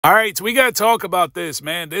All right, so we got to talk about this,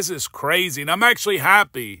 man. This is crazy. And I'm actually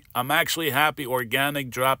happy. Organik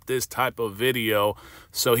dropped this type of video.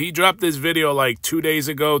 So he dropped this video like 2 days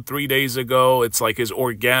ago, 3 days ago. It's like his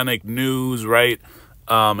organic news, right?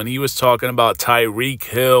 And he was talking about Tyreek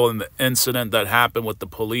Hill and the incident that happened with the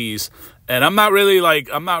police. And I'm not really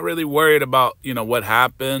worried about, what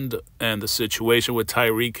happened and the situation with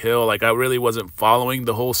Tyreek Hill. Like, I really wasn't following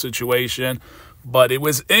the whole situation. But it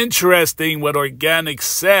was interesting what Organik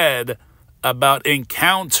said about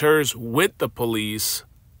encounters with the police.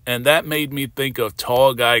 And that made me think of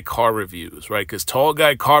Tall Guy Car Reviews, right? Because Tall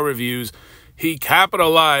Guy Car Reviews, he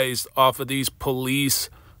capitalized off of these police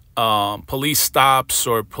stops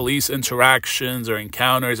or police interactions or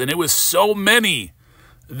encounters. And it was so many.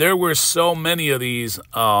 There were so many of these.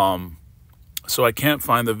 So I can't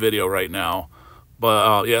find the video right now.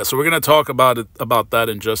 But, yeah, so we're going to talk about that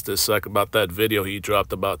in just a sec, about that video he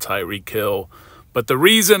dropped about Tyreek Hill. But the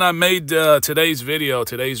reason I made today's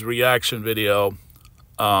reaction video,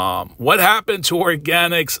 what happened to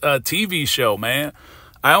Organic's TV show, man?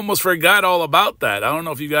 I almost forgot all about that. I don't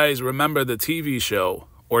know if you guys remember the TV show.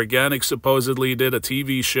 Organic supposedly did a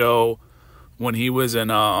TV show when he was in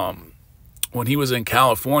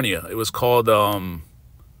California. It was called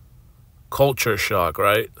Culture Shock,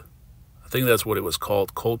 right? I think that's what it was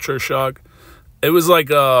called, Culture Shock. It was like,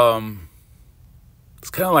 it's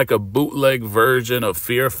kind of like a bootleg version of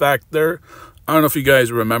Fear Factor. I don't know if you guys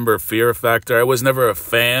remember Fear Factor. I was never a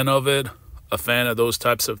fan of it, a fan of those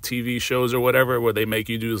types of TV shows or whatever, where they make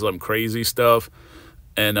you do some crazy stuff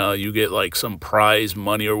and you get like some prize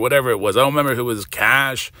money or whatever it was. I don't remember if it was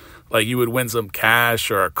cash, like you would win some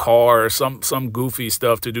cash or a car or some goofy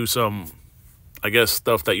stuff to do some, I guess,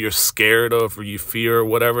 stuff that you're scared of or you fear or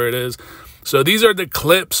whatever it is. So these are the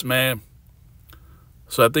clips, man.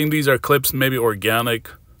 So I think these are clips, maybe Organic,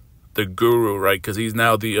 the guru, right? Because he's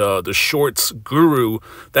now the shorts guru.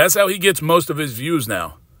 That's how he gets most of his views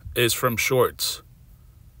now, is from shorts.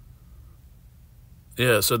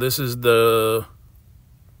 Yeah, so this is the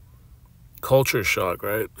Culture Shock,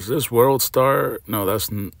 right? Is this World Star? No, that's...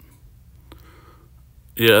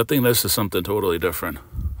 Yeah, I think this is something totally different.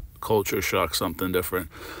 Culture Shock, something different.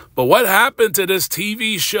 But what happened to this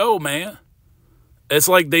TV show, man? It's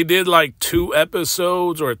like they did like 2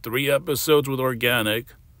 episodes or 3 episodes with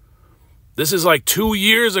Organic. This is like 2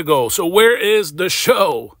 years ago. So where is the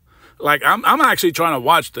show? Like, I'm actually trying to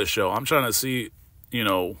watch the show. I'm trying to see,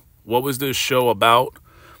 what was this show about?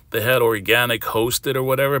 They had Organic hosted or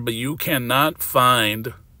whatever, but you cannot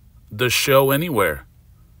find the show anywhere.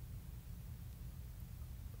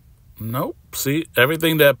 Nope. See,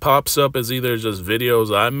 everything that pops up is either just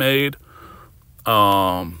videos I made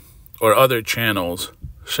or other channels.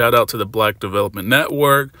 Shout out to the Black Development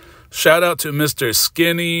Network. Shout out to Mr.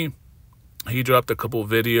 Skinny. He dropped a couple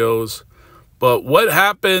videos. But what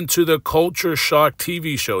happened to the Culture Shock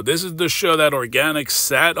TV show? This is the show that Organic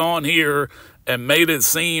sat on here and made it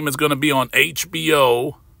seem it's going to be on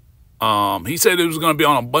HBO. He said it was going to be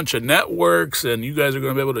on a bunch of networks and you guys are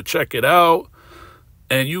going to be able to check it out.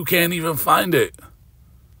 And you can't even find it.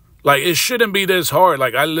 Like, it shouldn't be this hard.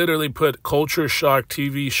 Like, I literally put Culture Shock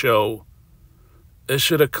TV show. It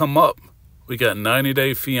should have come up. We got 90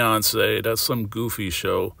 Day Fiance. That's some goofy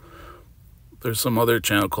show. There's some other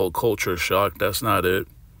channel called Culture Shock. That's not it.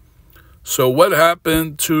 So what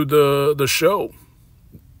happened to the show?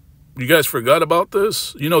 You guys forgot about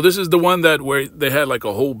this? This is the one that where they had like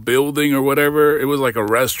a whole building or whatever. It was like a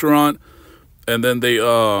restaurant. And then they...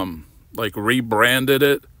 like rebranded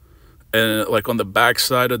it, and like on the back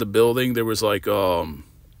side of the building there was like I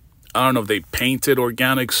don't know if they painted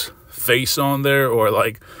Organic's face on there or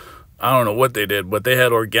like I don't know what they did, but they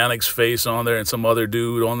had Organic's face on there and some other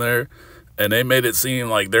dude on there, and they made it seem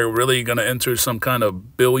like they're really gonna enter some kind of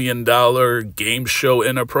 $1 billion game show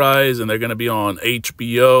enterprise, and they're gonna be on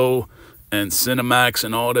HBO and Cinemax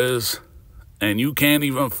and all this, and you can't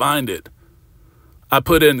even find it. I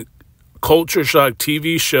put in Culture Shock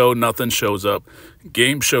TV show, nothing shows up.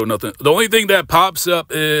 Game show, nothing. The only thing that pops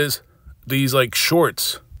up is these like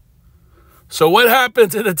shorts. So what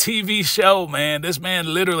happened to the TV show, man? This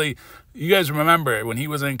man literally, you guys remember when he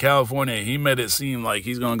was in California, he made it seem like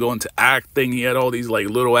he's going to go into acting. He had all these like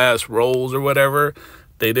little ass roles or whatever.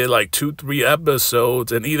 They did like 2-3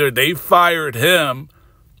 episodes and either they fired him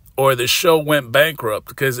or the show went bankrupt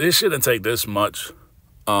because it shouldn't take this much.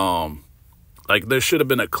 Like, there should have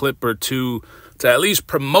been a clip or two to at least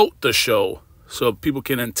promote the show so people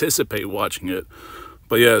can anticipate watching it.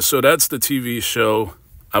 But, yeah, so that's the TV show.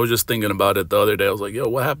 I was just thinking about it the other day. I was like, yo,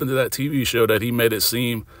 what happened to that TV show that he made it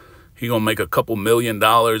seem he gonna make a couple $1 million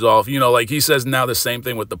off. You know, like he says now the same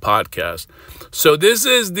thing with the podcast. So this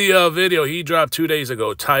is the video he dropped 2 days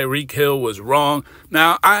ago. Tyreek Hill was wrong.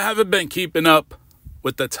 Now, I haven't been keeping up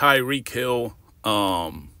with the Tyreek Hill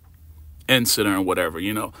incident or whatever,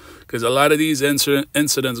 you know, because a lot of these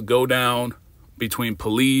incidents go down between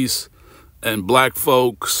police and black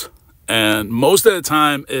folks. And most of the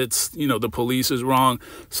time it's, you know, the police is wrong.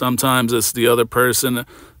 Sometimes it's the other person.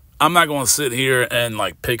 I'm not going to sit here and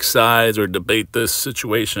like pick sides or debate this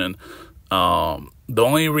situation. The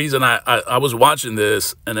only reason I was watching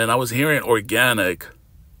this, and then I was hearing Organik,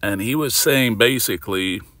 and he was saying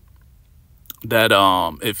basically that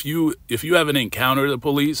if you haven't encountered the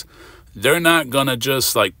police, they're not gonna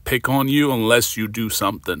just like pick on you unless you do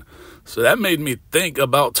something. So that made me think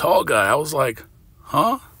about Tall Guy. I was like,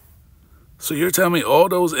 huh? So you're telling me all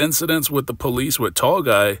those incidents with the police with Tall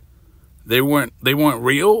Guy, they weren't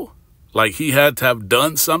real? Like he had to have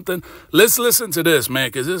done something? Let's listen to this, man,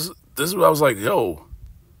 because this is what I was like, yo,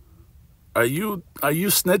 are you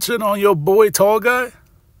snitching on your boy Tall Guy?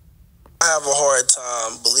 I have a hard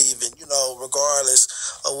time believing, you know, regardless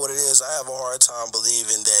of what it is, I have a hard time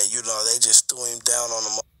believing that, you know, they just threw him down on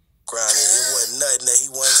the ground. It wasn't nothing, that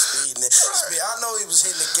he wasn't speeding. I know he was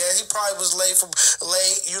hitting the gas. He probably was late,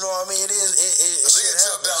 you know what I mean? It they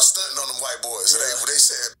jumped out stunting on them white boys. Yeah. They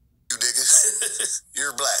said, you niggas,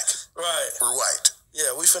 you're black. Right. We're white.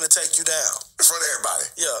 Yeah, we finna take you down. In front of everybody.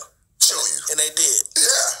 Yeah. Show you. And they did.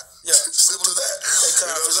 Yeah. Yeah. Simple as that. They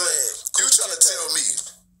cut off his leg. You trying to tell me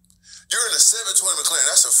you're in a 720 McLaren?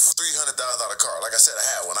 That's a $300,000 car. Like I said, I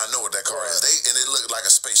had one. I know what that car is. And it looked like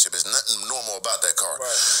a spaceship. There's nothing normal about that car.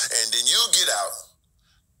 Right. And then you get out.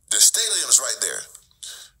 The stadium's right there.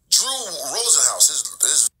 Drew Rosenhaus,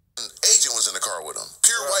 his agent was in the car with him.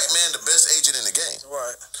 Pure white man, the best agent in the game.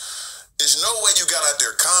 Right. There's no way you got out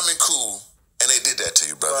there calm and cool, and they did that to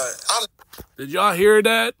you, brother. Right. Did y'all hear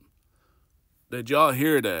that? Did y'all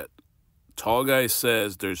hear that? Tall Guy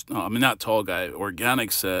says not Tall Guy.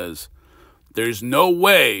 Organik says there's no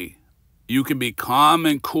way you can be calm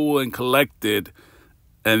and cool and collected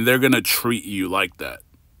and they're going to treat you like that.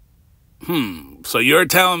 So you're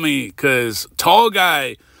telling me, because Tall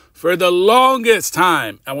Guy, for the longest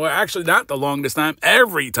time, and well, actually not the longest time,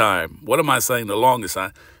 every time. What am I saying? The longest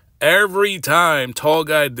time. Every time Tall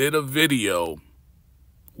Guy did a video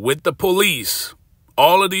with the police,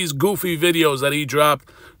 all of these goofy videos that he dropped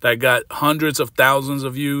that got hundreds of thousands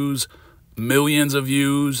of views, millions of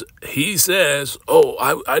views, he says, oh,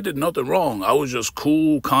 I did nothing wrong. I was just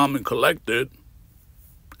cool, calm, and collected,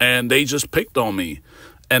 and they just picked on me.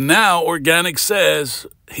 And now Organik says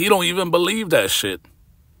he don't even believe that shit.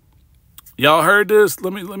 Y'all heard this?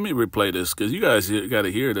 Let me replay this, because you guys got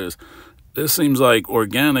to hear this. This seems like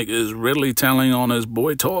Organik is really telling on his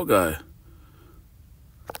boy Tall Guy.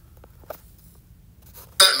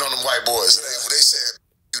 On them white boys. They said,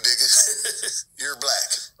 you niggas, you're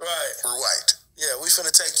black. Right. We're white. Yeah, we finna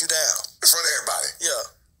take you down. In front of everybody.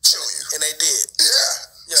 Yeah. Show you. And they did.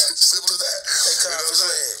 Yeah. Yeah. Simple as that. They cut off his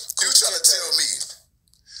leg. You trying to tell me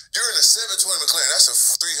you're in a 720 McLaren? That's a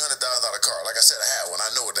 $300,000 car. Like I said, I had one. I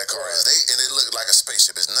know what that car is. And it looked like a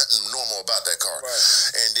spaceship. There's nothing normal about that car. Right.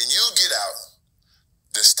 And then you get out.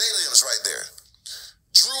 The stadium's right there.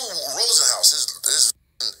 Drew Rosenhaus, his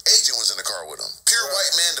agent was in the car with him. Pure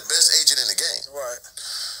white man, the best agent in the game. Right.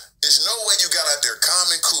 There's no way you got out there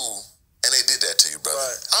calm and cool, and they did that to you, brother.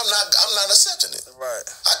 Right. I'm not accepting it. Right.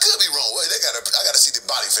 I could be wrong. Wait, I gotta see the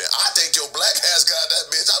body fan. I think your black ass got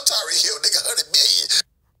that bitch. I'm Tyreek Hill, nigga, 100 million.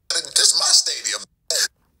 This is my stadium.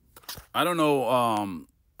 I don't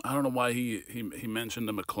know why he mentioned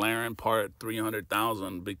the McLaren part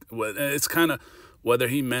 300,000. It's kind of, whether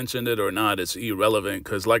he mentioned it or not, it's irrelevant,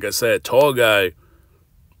 because like I said, Tall Guy,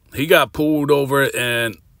 he got pulled over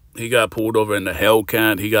in the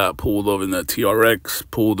Hellcat. He got pulled over in the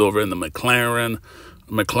TRX, pulled over in the McLaren.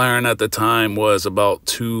 McLaren at the time was about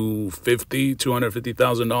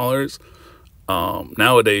 $250,000.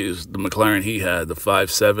 Nowadays, the McLaren he had, the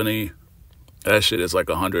 570, that shit is like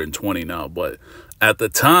 120 now. But at the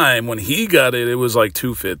time when he got it, it was like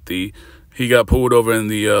 250. He got pulled over in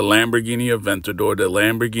the Lamborghini Aventador, the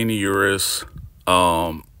Lamborghini Urus.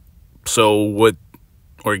 So what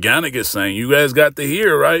Organik is saying, you guys got to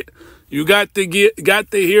hear, right? You got to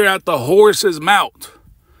hear out the horse's mouth.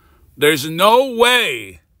 There's no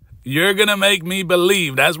way you're going to make me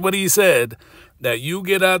believe, that's what he said, that you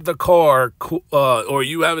get out the car or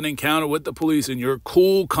you have an encounter with the police and you're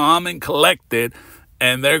cool, calm, and collected,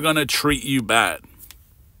 and they're going to treat you bad.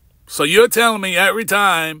 So you're telling me every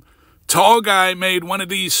time Tall Guy made one of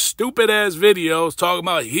these stupid-ass videos talking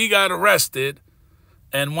about he got arrested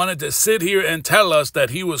and wanted to sit here and tell us that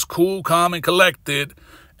he was cool, calm, and collected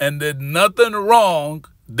and did nothing wrong,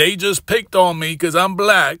 they just picked on me because I'm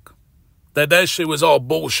black, that shit was all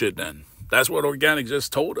bullshit then. That's what Organik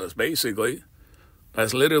just told us, basically.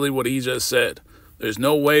 That's literally what he just said. There's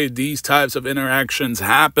no way these types of interactions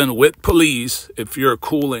happen with police if you're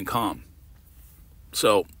cool and calm.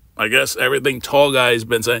 So I guess everything Tall Guy's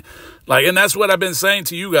been saying, like, and that's what I've been saying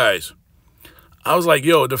to you guys. I was like,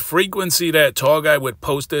 yo, the frequency that Tall Guy would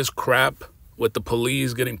post this crap with the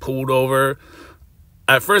police getting pulled over,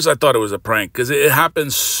 at first I thought it was a prank because it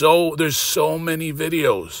happens there's so many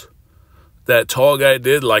videos that Tall Guy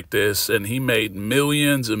did like this, and he made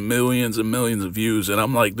millions and millions and millions of views. And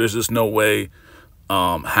I'm like, there's just no way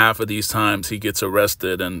half of these times he gets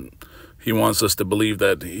arrested, and he wants us to believe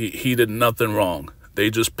that he did nothing wrong. They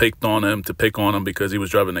just picked on him to pick on him because he was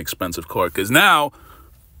driving an expensive car. Because now,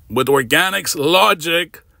 with Organik's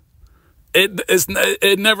logic,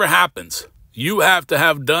 it never happens. You have to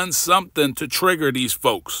have done something to trigger these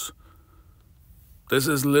folks. This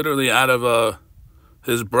is literally out of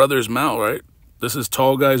his brother's mouth, right? This is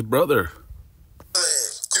Tall Guy's brother.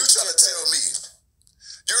 You trying to tell me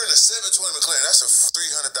you're in a 720 McLaren? That's a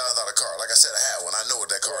 $300,000 car. Like I said, I had one. I know what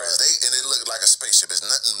that car is. And it looked like a spaceship. There's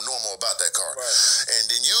nothing normal about that car. And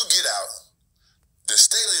then you get out. The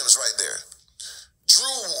stadium's right there.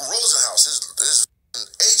 Drew Rosenhaus, his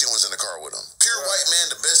agent was in the car with him. Pure white man,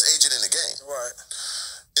 the best agent in the game.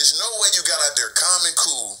 There's no way you got out there calm and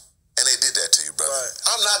cool and they did that to you, brother.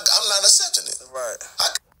 I'm not accepting it.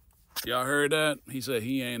 Y'all heard that? He said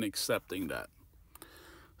he ain't accepting that.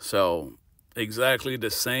 So, exactly the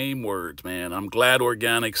same words, man. I'm glad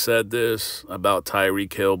Organik said this about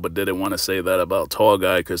Tyreek Hill, but didn't want to say that about Tall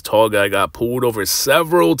Guy, because Tall Guy got pulled over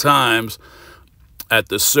several times at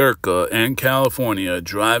the Circa in California,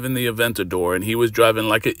 driving the Aventador, and he was driving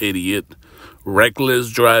like an idiot, reckless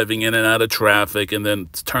driving in and out of traffic, and then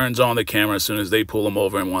turns on the camera as soon as they pull him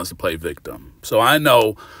over and wants to play victim. So I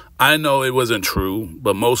know it wasn't true,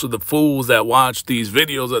 but most of the fools that watch these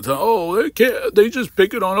videos that tell, oh, they just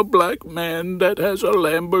pick it on a black man that has a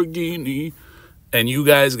Lamborghini. And you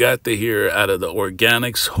guys got to hear out of the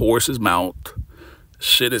Organik's horse's mouth,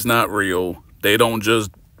 shit is not real.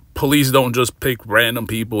 Police don't just pick random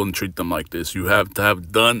people and treat them like this. You have to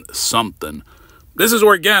have done something. This is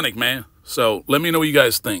Organik, man. So let me know what you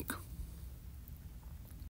guys think.